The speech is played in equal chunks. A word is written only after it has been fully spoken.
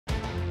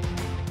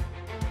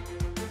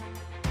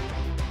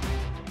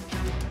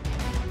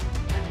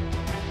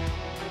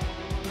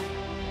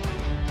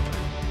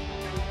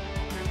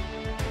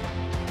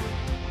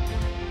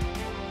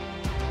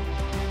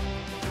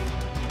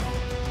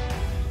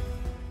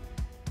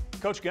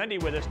Coach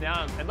Gundy with us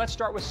now, and let's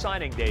start with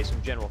signing day,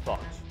 some general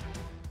thoughts.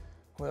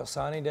 Well,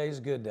 signing day is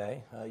a good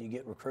day. You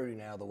get recruiting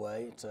out of the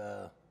way. It's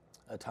a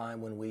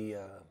time when we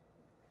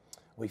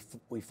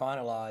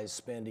finalize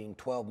spending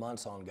 12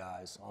 months on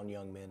guys, on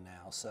young men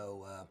now.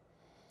 So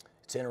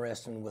it's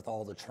interesting with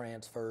all the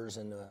transfers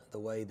and the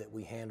way that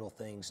we handle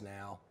things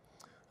now.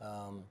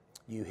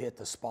 You hit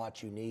the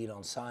spot you need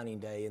on signing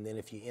day, and then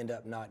if you end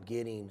up not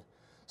getting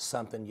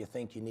something you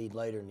think you need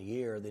later in the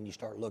year, then you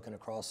start looking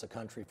across the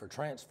country for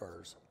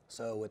transfers.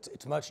 So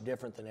it's much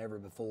different than ever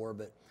before,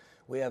 but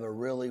we have a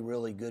really,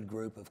 really good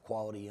group of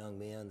quality young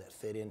men that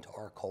fit into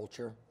our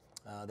culture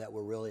that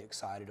we're really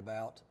excited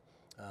about.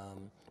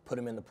 Put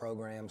them in the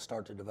program,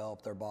 start to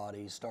develop their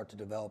bodies, start to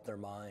develop their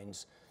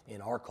minds in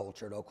our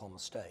culture at Oklahoma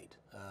State.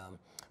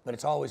 But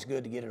it's always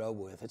good to get it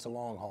over with. It's a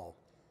long haul.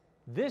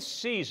 This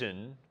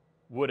season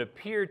would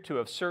appear to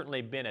have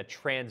certainly been a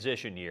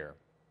transition year.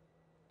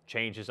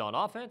 Changes on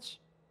offense,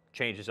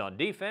 changes on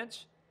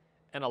defense,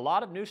 and a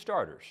lot of new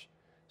starters.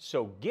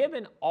 So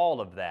given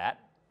all of that,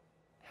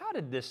 how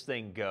did this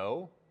thing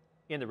go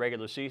in the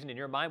regular season in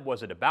your mind?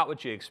 Was it about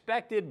what you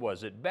expected?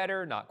 Was it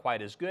better, not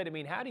quite as good? I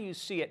mean, how do you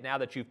see it now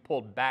that you've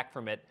pulled back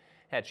from it,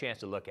 had a chance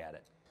to look at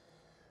it?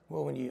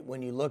 Well,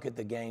 when you look at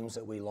the games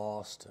that we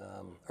lost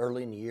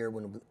early in the year,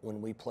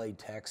 when we played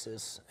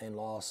Texas and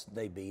lost,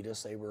 they beat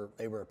us. They were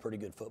a pretty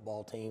good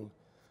football team,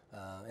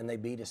 and they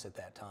beat us at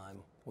that time.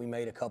 We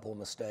made a couple of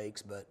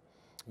mistakes, but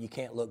you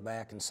can't look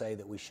back and say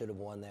that we should have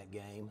won that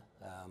game.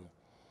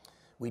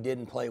 We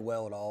didn't play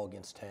well at all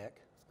against Tech.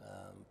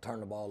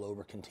 Turned the ball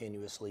over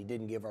continuously.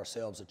 Didn't give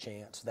ourselves a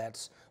chance.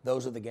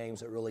 Those are the games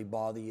that really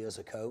bother you as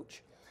a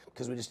coach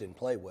because we just didn't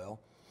play well.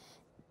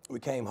 We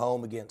came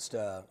home against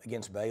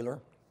Baylor.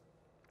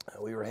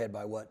 We were ahead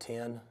by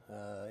 10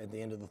 at the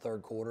end of the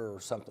third quarter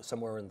or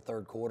somewhere in the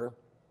third quarter.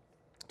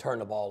 Turned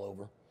the ball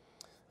over.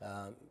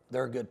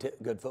 They're a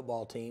good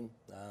football team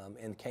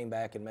and came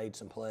back and made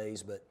some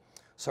plays, but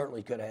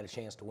certainly could have had a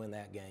chance to win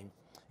that game.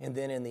 And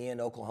then in the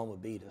end, Oklahoma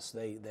beat us.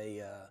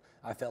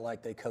 I felt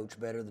like they coached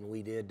better than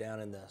we did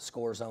down in the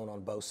score zone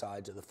on both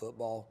sides of the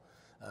football.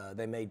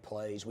 They made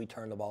plays. We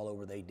turned the ball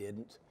over. They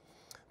didn't.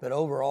 But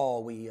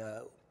overall,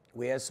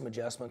 we had some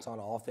adjustments on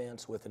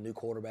offense with a new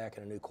quarterback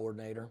and a new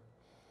coordinator.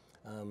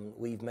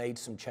 We've made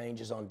some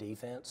changes on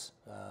defense.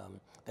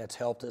 That's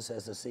helped us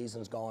as the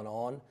season's gone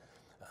on.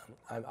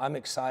 I'm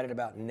excited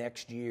about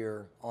next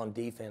year on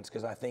defense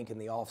because I think in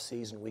the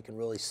offseason we can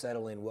really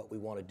settle in what we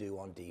want to do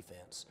on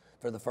defense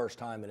for the first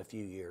time in a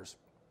few years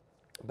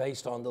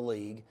based on the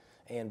league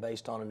and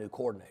based on a new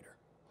coordinator.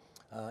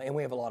 And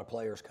we have a lot of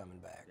players coming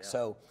back. Yeah.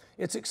 So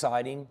it's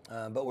exciting,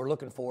 but we're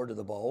looking forward to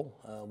the bowl.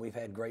 We've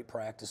had great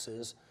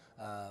practices,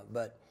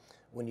 but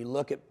when you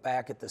look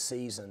back at the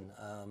season,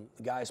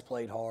 the guys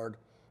played hard,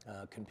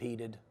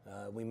 competed.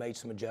 We made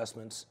some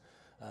adjustments.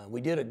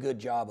 We did a good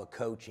job of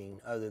coaching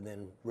other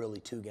than really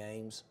 2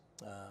 games.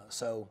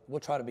 So we'll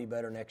try to be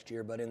better next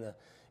year, but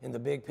in the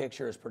big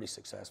picture, it's pretty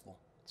successful.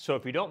 So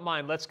if you don't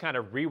mind, let's kind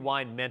of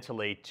rewind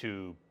mentally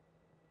to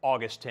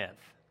August 10th.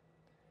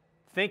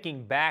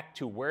 Thinking back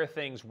to where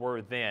things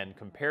were then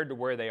compared to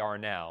where they are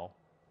now,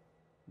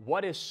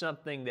 what is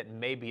something that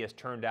maybe has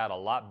turned out a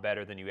lot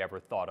better than you ever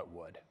thought it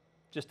would?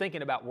 Just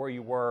thinking about where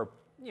you were,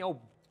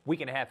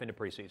 week and a half into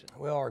preseason.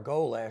 Well, our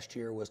goal last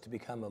year was to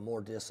become a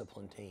more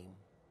disciplined team,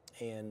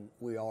 and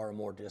we are a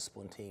more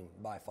disciplined team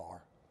by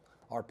far.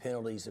 Our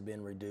penalties have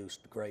been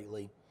reduced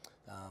greatly.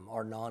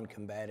 Our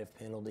non-combative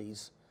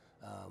penalties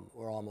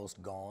were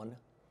almost gone.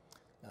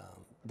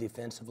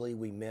 Defensively,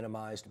 we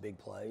minimized big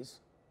plays,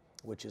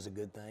 which is a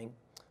good thing.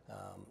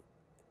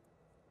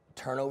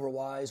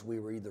 Turnover-wise, we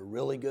were either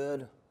really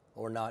good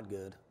or not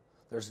good.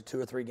 There's 2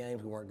 or 3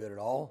 games we weren't good at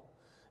all,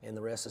 and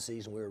the rest of the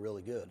season we were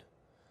really good.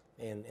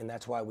 And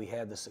that's why we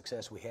had the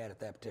success we had at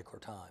that particular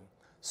time.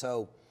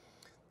 So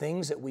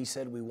things that we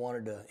said we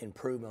wanted to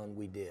improve on,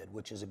 we did,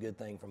 which is a good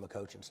thing from a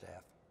coaching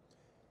staff.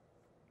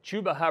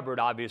 Chuba Hubbard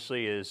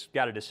obviously has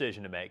got a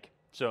decision to make.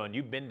 So, and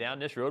you've been down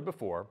this road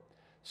before.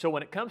 So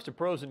when it comes to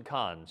pros and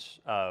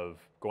cons of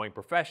going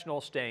professional,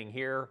 staying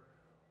here,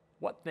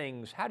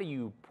 how do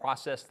you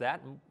process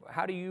that, and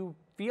how do you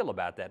feel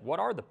about that? What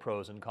are the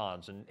pros and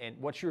cons, and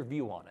what's your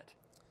view on it?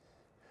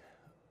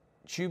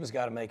 Chuba's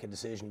got to make a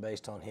decision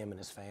based on him and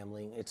his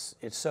family. It's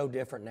so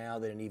different now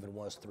than it even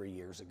was 3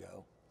 years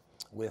ago.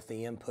 With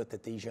the input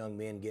that these young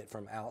men get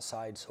from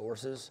outside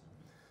sources,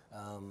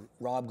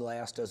 Rob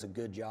Glass does a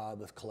good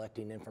job of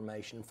collecting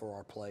information for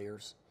our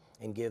players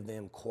and give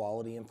them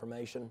quality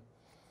information.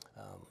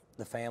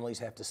 The families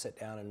have to sit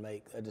down and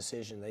make a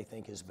decision they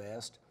think is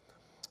best,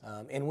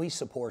 and we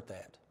support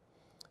that.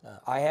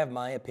 I have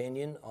my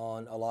opinion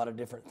on a lot of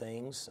different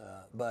things,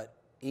 but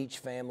each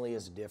family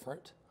is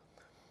different.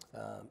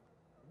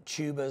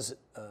 Chuba's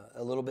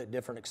a little bit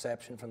different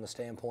exception from the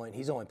standpoint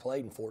he's only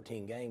played in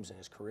 14 games in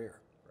his career.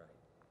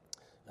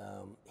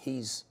 Right.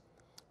 He's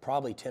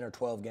probably 10 or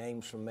 12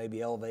 games from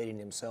maybe elevating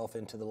himself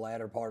into the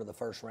latter part of the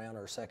first round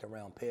or second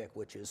round pick,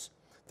 which is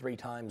 3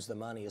 times the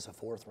money as a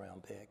 4th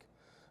round pick.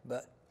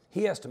 But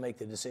he has to make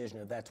the decision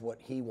if that's what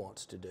he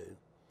wants to do.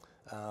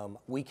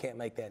 we can't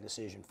make that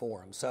decision for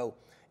them. So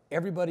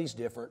everybody's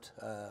different.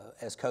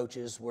 As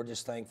coaches, we're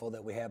just thankful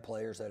that we have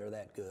players that are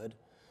that good.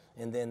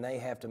 And then they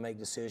have to make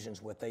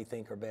decisions what they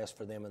think are best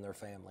for them and their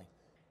family.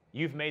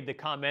 You've made the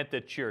comment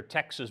that your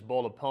Texas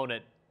Bowl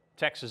opponent,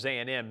 Texas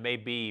A&M, may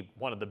be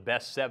one of the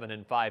best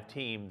 7-5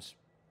 teams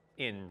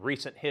in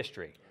recent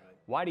history.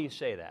 Why do you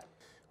say that?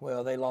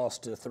 Well, they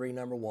lost to 3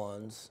 number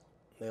 1s.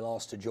 They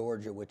lost to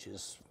Georgia, which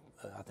is,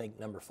 I think,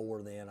 number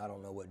 4 then. I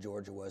don't know what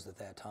Georgia was at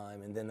that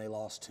time. And then they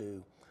lost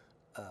to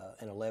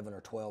an 11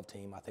 or 12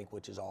 team, I think,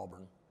 which is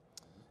Auburn.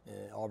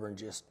 Auburn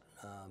just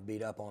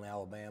beat up on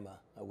Alabama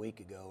a week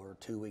ago or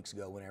 2 weeks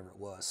ago, whenever it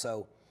was.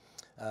 So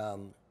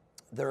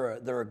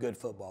they're a good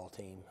football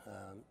team.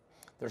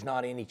 There's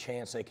not any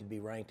chance they could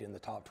be ranked in the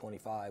top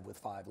 25 with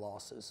 5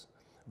 losses,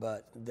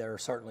 but they're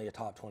certainly a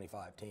top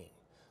 25 team.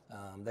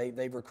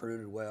 They've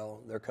recruited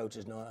well. Their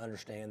coaches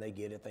understand, they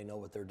get it, they know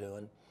what they're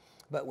doing.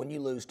 But when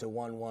you lose to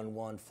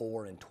 1-1-1,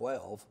 4, and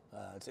 12,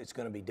 it's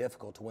going to be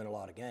difficult to win a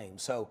lot of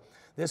games. So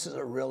this is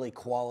a really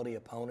quality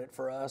opponent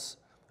for us.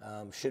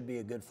 Should be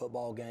a good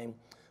football game.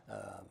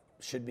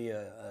 Should be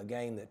a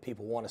game that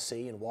people want to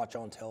see and watch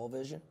on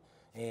television.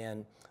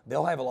 And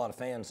they'll have a lot of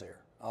fans there,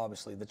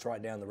 obviously, that's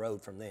right down the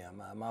road from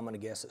them. I'm going to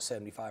guess that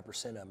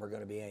 75% of them are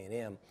going to be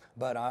A&M.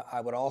 But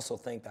I would also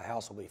think the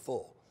house will be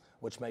full,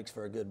 which makes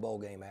for a good bowl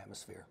game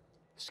atmosphere.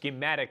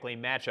 Schematically,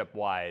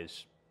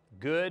 matchup-wise,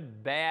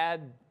 good,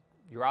 bad,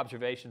 your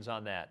observations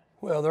on that?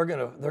 Well, they're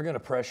gonna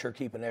pressure,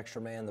 keep an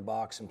extra man in the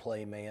box, and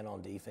play man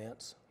on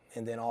defense.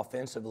 And then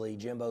offensively,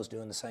 Jimbo's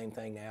doing the same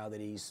thing now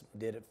that he's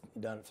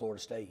done at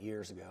Florida State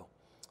years ago.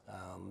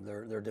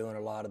 They're doing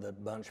a lot of the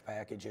bunch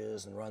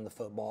packages and run the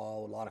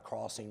football, a lot of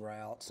crossing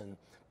routes and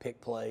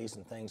pick plays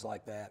and things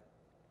like that.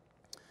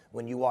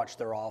 When you watch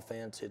their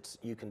offense,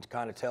 you can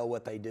kind of tell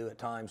what they do at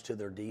times to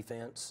their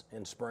defense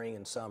in spring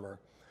and summer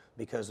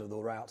because of the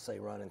routes they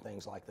run and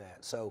things like that.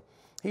 So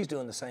he's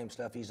doing the same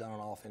stuff he's done on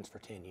offense for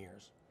 10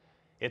 years.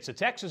 It's the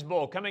Texas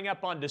Bowl coming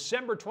up on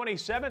December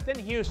 27th in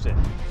Houston.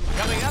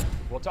 Coming up,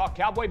 we'll talk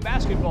Cowboy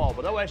basketball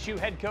with OSU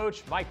head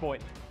coach Mike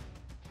Boynton.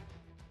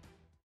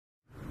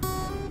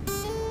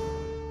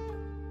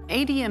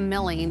 ADM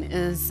milling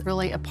is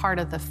really a part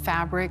of the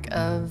fabric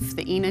of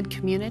the Enid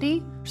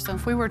community. So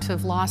if we were to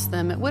have lost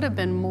them, it would have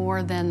been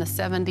more than the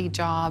 70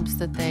 jobs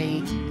that they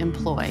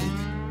employ.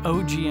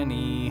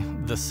 OG&E,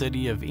 the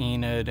City of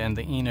Enid, and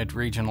the Enid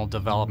Regional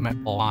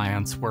Development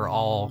Alliance were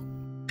all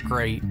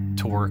great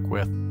to work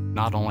with.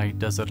 Not only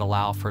does it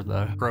allow for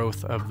the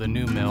growth of the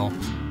new mill,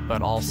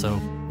 but also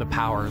the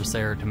power is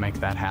there to make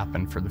that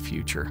happen for the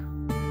future.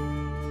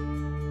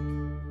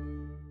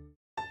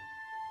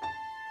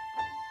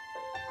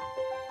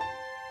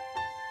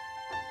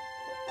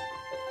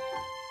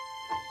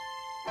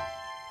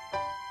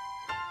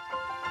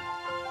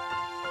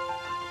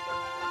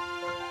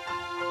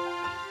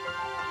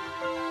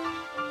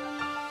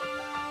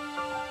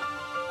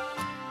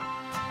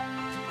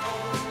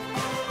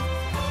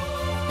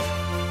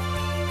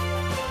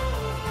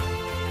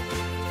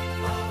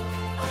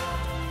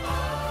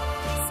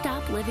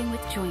 Living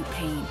with joint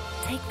pain.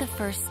 Take the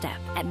first step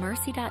at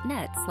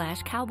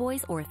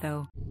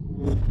mercy.net/cowboysortho.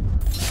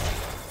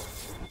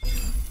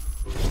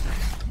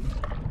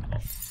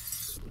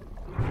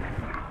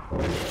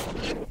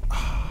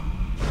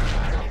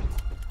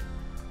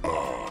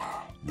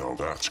 Now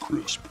that's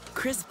crisp.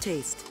 Crisp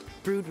taste,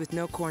 brewed with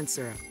no corn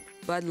syrup.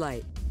 Bud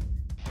Light.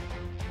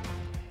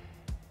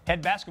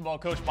 Head basketball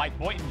coach Mike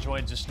Boynton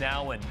joins us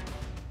now, and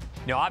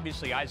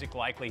obviously Isaac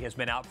Likely has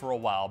been out for a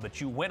while,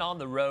 but you went on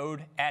the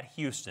road at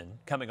Houston,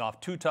 coming off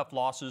 2 tough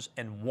losses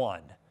and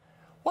 1.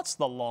 What's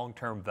the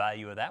long-term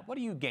value of that? What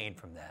do you gain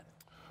from that?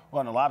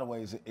 Well, in a lot of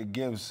ways, it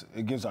gives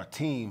our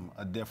team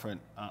a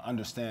different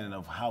understanding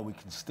of how we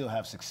can still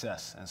have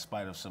success in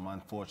spite of some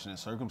unfortunate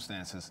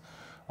circumstances.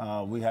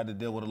 We had to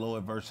deal with a little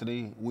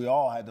adversity. We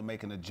all had to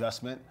make an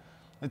adjustment.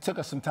 It took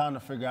us some time to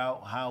figure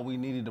out how we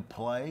needed to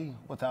play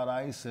without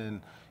Ice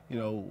and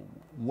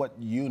what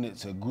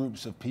units or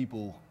groups of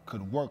people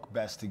could work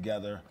best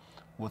together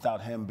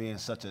without him being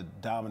such a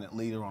dominant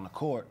leader on the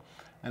court.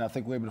 And I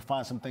think we're able to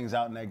find some things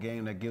out in that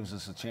game that gives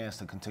us a chance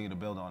to continue to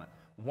build on it.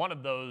 One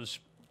of those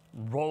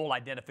role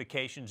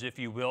identifications, if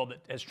you will, that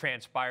has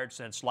transpired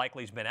since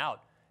Likely's been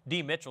out,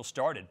 D. Mitchell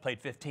played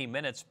 15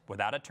 minutes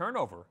without a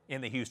turnover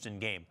in the Houston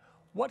game.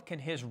 What can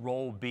his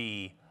role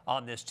be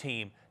on this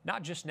team,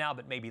 not just now,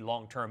 but maybe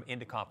long-term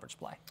into conference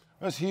play?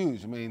 It's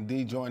huge. I mean,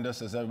 D joined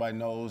us, as everybody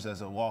knows,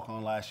 as a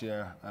walk-on last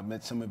year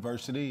amid some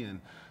adversity and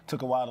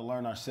took a while to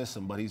learn our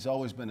system, but he's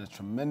always been a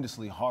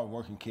tremendously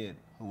hard-working kid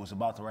who was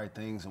about the right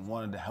things and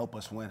wanted to help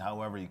us win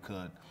however he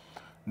could.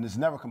 And has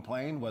never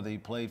complained whether he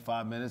played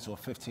 5 minutes or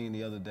 15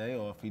 the other day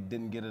or if he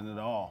didn't get it at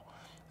all.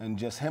 And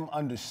just him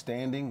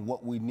understanding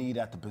what we need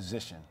at the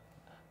position.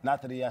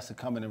 Not that he has to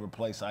come in and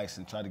replace Ice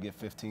and try to get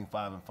 15,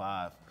 5, and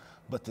 5,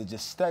 but to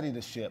just steady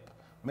the ship.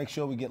 Make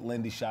sure we get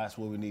Lindy shots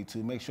where we need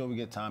to. Make sure we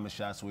get Thomas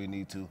shots where we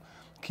need to.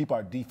 Keep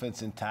our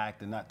defense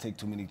intact and not take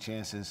too many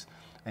chances.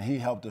 And he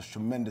helped us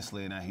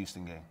tremendously in that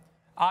Houston game.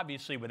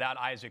 Obviously, without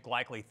Isaac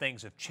Likely,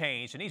 things have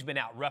changed, and he's been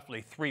out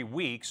roughly 3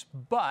 weeks.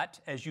 But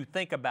as you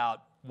think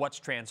about what's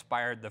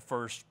transpired the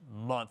first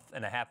month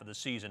and a half of the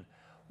season,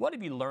 what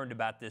have you learned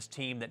about this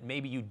team that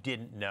maybe you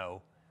didn't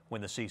know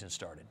when the season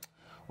started?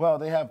 Well,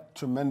 they have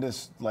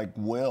tremendous,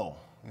 will.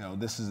 You know,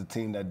 this is a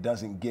team that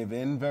doesn't give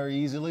in very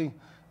easily.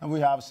 And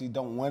we obviously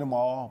don't win them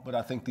all, but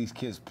I think these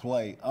kids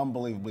play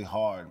unbelievably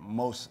hard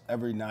most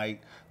every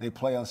night. They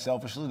play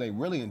unselfishly. They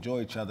really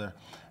enjoy each other.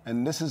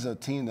 And this is a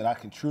team that I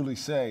can truly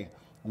say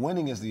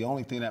winning is the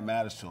only thing that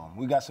matters to them.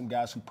 We got some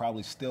guys who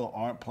probably still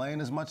aren't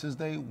playing as much as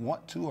they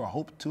want to or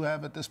hope to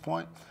have at this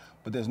point,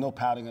 but there's no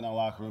pouting in our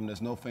locker room.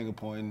 There's no finger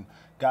pointing.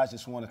 Guys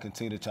just want to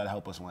continue to try to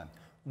help us win.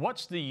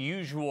 What's the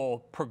usual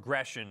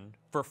progression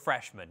for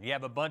freshmen? You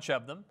have a bunch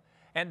of them,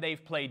 and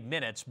they've played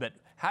minutes, but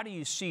how do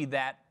you see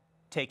that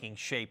taking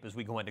shape as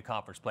we go into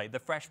conference play, the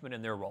freshmen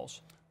and their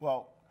roles?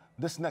 Well,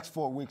 this next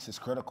 4 weeks is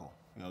critical.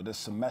 You know, this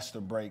semester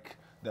break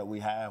that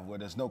we have where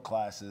there's no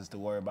classes to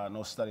worry about,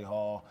 no study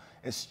hall.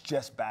 It's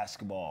just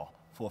basketball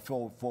for a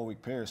full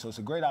 4-week period. So it's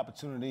a great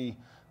opportunity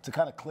to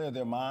kind of clear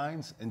their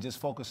minds and just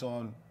focus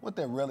on what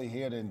they're really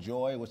here to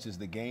enjoy, which is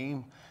the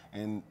game.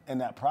 And in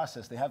that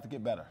process, they have to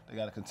get better. They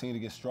got to continue to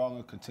get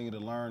stronger, continue to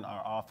learn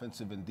our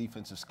offensive and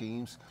defensive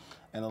schemes.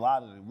 And a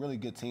lot of the really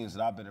good teams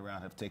that I've been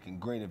around have taken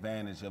great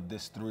advantage of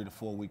this 3 to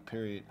 4 week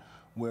period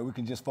where we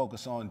can just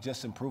focus on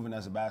just improving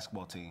as a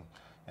basketball team.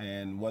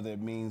 And whether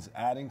it means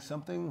adding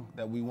something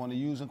that we want to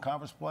use in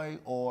conference play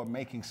or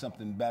making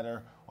something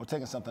better or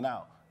taking something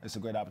out, it's a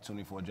great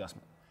opportunity for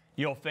adjustment.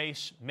 You'll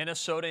face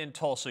Minnesota in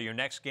Tulsa, your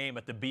next game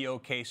at the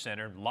BOK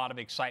Center. A lot of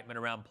excitement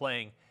around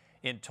playing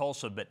in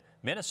Tulsa, but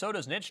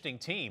Minnesota's an interesting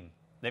team.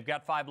 They've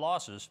got 5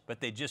 losses, but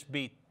they just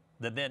beat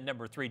the then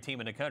number 3 team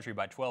in the country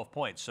by 12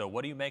 points. So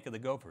what do you make of the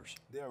Gophers?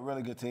 They're a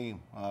really good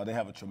team. They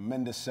have a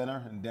tremendous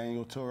center in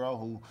Daniel Turo,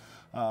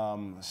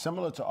 who,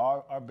 similar to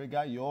our big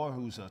guy, Yor,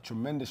 who's a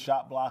tremendous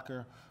shot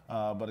blocker,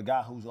 but a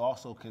guy who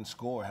also can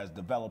score, has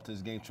developed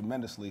his game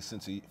tremendously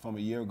from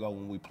a year ago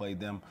when we played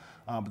them.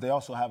 But they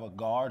also have a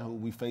guard who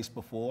we faced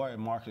before,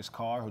 and Marcus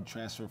Carr, who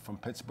transferred from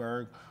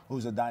Pittsburgh,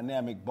 who's a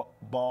dynamic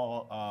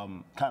ball,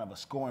 kind of a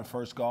scoring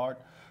first guard.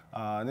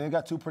 And then they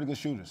got 2 pretty good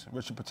shooters.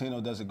 Richard Patino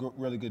does a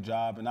really good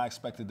job, and I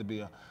expect it to be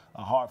a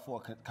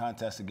hard-fought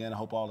contest again. I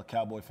hope all the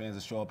Cowboy fans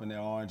will show up in their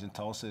orange in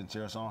Tulsa and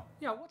cheer us on.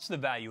 Yeah, what's the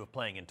value of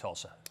playing in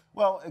Tulsa?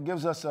 Well, it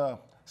gives us a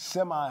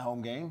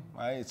semi-home game,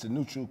 right? It's a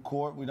neutral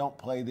court. We don't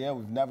play there.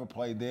 We've never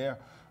played there.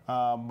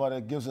 But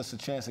it gives us a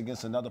chance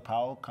against another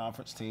power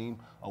conference team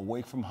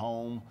away from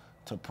home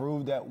to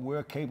prove that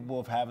we're capable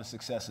of having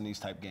success in these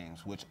type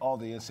games, which all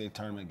the NCAA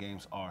tournament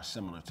games are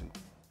similar to.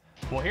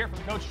 We'll hear from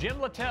Coach Jim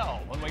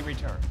Littell when we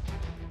return.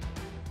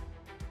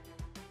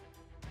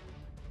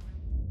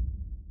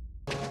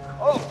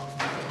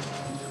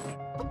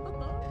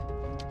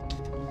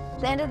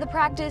 The end of the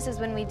practice is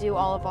when we do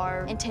all of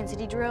our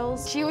intensity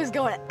drills. She was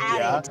going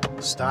at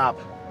it. Stop.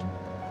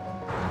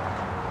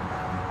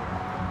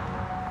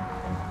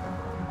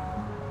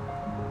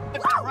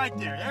 Right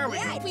there we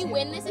go. If we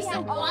win this, is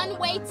the one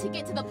way to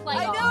get to the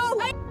playoffs.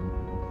 I know.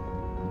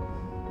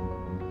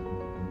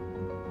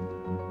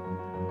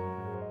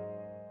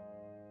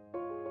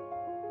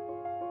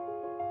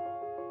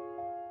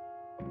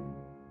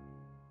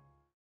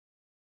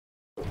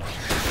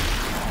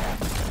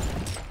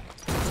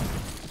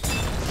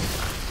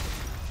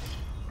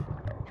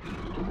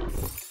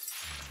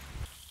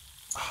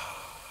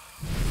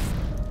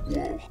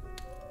 Whoa,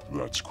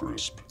 that's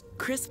crisp.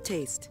 Crisp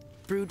taste,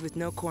 brewed with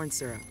no corn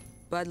syrup.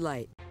 Bud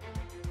Light.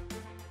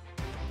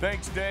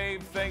 Thanks,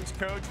 Dave. Thanks,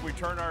 Coach. We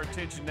turn our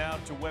attention now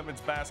to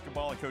women's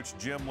basketball and Coach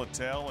Jim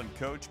Littell. And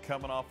Coach,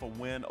 coming off a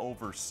win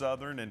over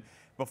Southern. And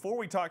before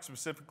we talk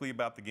specifically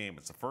about the game,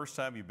 it's the first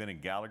time you've been in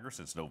Gallagher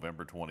since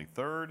November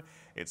 23rd.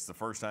 It's the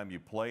first time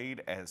you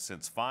played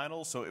since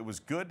finals. So it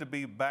was good to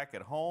be back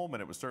at home,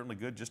 and it was certainly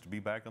good just to be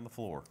back on the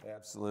floor.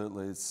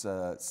 Absolutely. It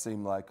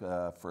seemed like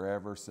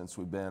forever since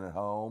we've been at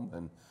home,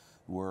 and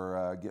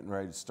we're getting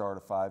ready to start a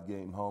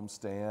 5-game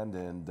homestand,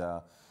 and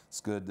it's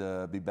good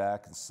to be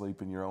back and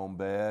sleep in your own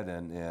bed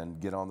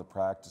and get on the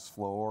practice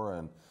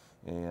floor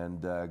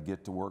and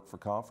get to work for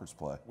conference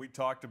play. We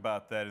talked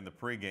about that in the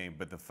pregame,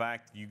 but the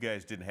fact you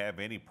guys didn't have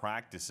any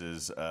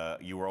practices,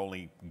 you were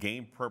only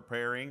game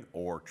preparing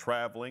or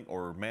traveling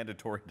or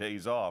mandatory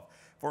days off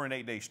for an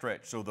 8-day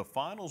stretch. So the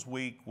finals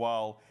week,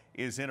 while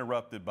is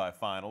interrupted by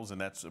finals,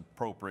 and that's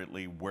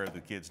appropriately where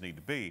the kids need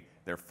to be,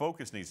 their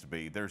focus needs to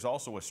be. There's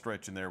also a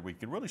stretch in there where you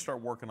can really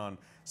start working on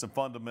some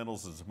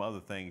fundamentals and some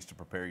other things to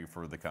prepare you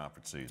for the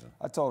conference season.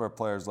 I told our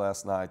players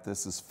last night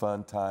this is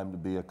fun time to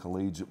be a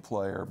collegiate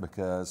player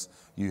because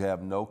you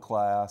have no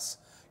class.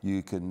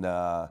 You can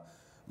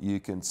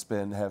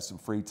have some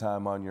free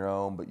time on your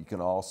own, but you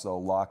can also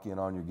lock in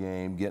on your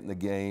game, get in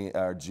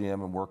the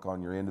gym and work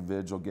on your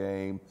individual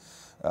game.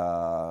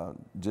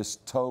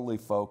 Just totally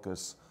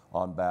focus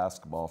on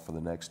basketball for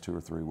the next 2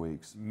 or 3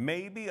 weeks.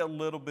 Maybe a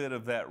little bit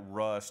of that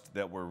rust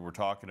that we're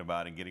talking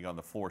about and getting on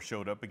the floor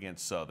showed up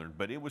against Southern,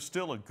 but it was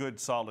still a good,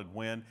 solid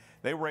win.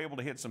 They were able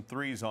to hit some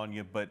threes on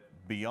you, but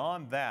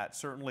beyond that,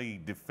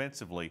 certainly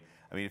defensively,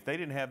 I mean, if they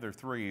didn't have their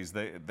threes,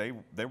 they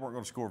weren't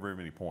going to score very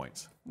many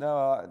points.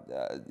 No,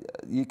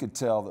 you could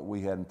tell that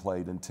we hadn't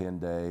played in 10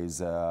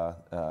 days.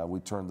 We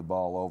turned the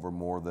ball over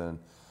more than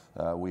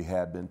we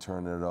had been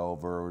turning it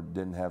over,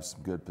 didn't have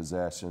some good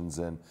possessions,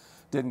 and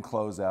didn't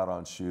close out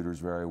on shooters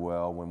very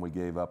well when we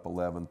gave up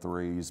 11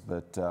 threes.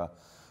 But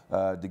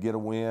to get a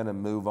win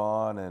and move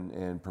on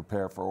and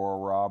prepare for Oral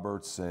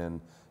Roberts and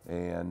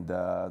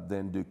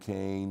then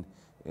Duquesne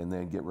and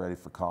then get ready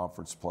for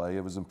conference play,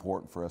 it was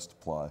important for us to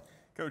play.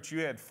 Coach,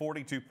 you had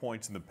 42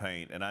 points in the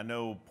paint, and I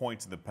know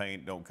points in the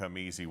paint don't come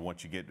easy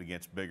once you get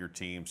against bigger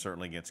teams,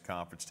 certainly against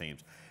conference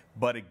teams.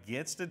 But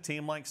against a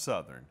team like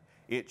Southern,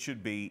 it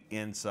should be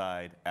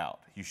inside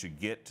out. You should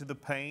get to the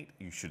paint,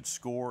 you should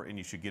score, and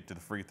you should get to the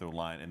free throw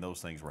line, and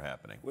those things were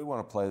happening. We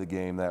want to play the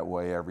game that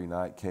way every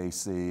night,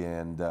 Casey,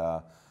 and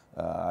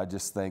I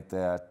just think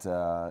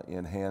that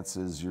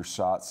enhances your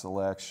shot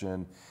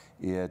selection.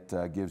 It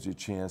gives you a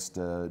chance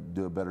to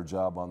do a better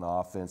job on the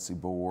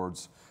offensive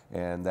boards,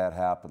 and that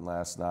happened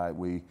last night.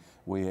 We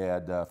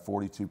had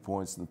 42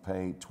 points in the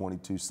paint,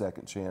 22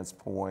 second chance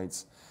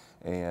points,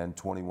 and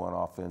 21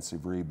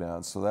 offensive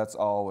rebounds. So that's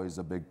always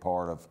a big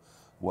part of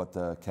what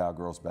the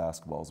Cowgirls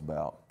basketball is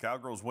about.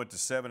 Cowgirls went to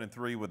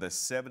 7-3 with a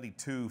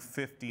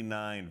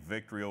 72-59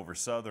 victory over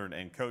Southern.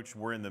 And Coach,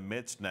 we're in the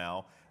midst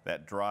now,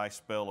 that dry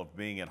spell of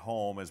being at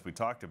home, as we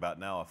talked about,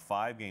 now a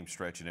 5-game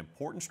stretch, an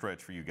important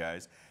stretch for you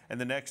guys. And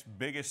the next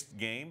biggest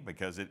game,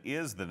 because it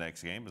is the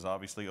next game, is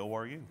obviously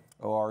ORU.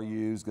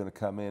 ORU is going to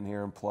come in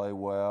here and play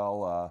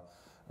well.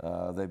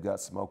 They've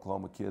got some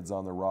Oklahoma kids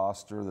on the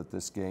roster that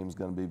this game is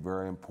going to be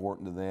very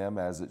important to them,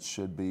 as it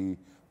should be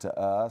to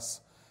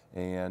us.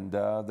 And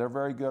they're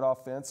very good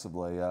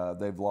offensively.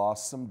 They've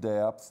lost some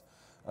depth.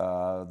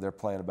 They're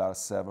playing about a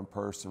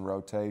 7-person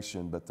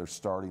rotation, but their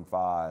starting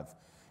 5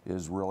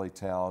 is really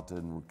talented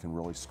and can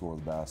really score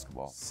the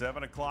basketball.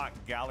 7 o'clock,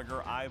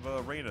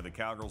 Gallagher-Iva Arena. The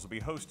Cowgirls will be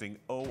hosting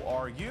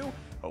ORU.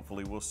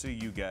 Hopefully we'll see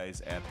you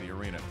guys at the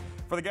arena.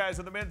 For the guys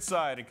on the men's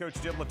side and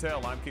Coach Jim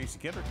Littell, I'm Casey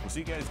Kendrick. We'll see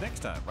you guys next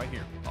time right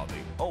here on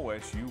the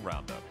OSU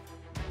Roundup.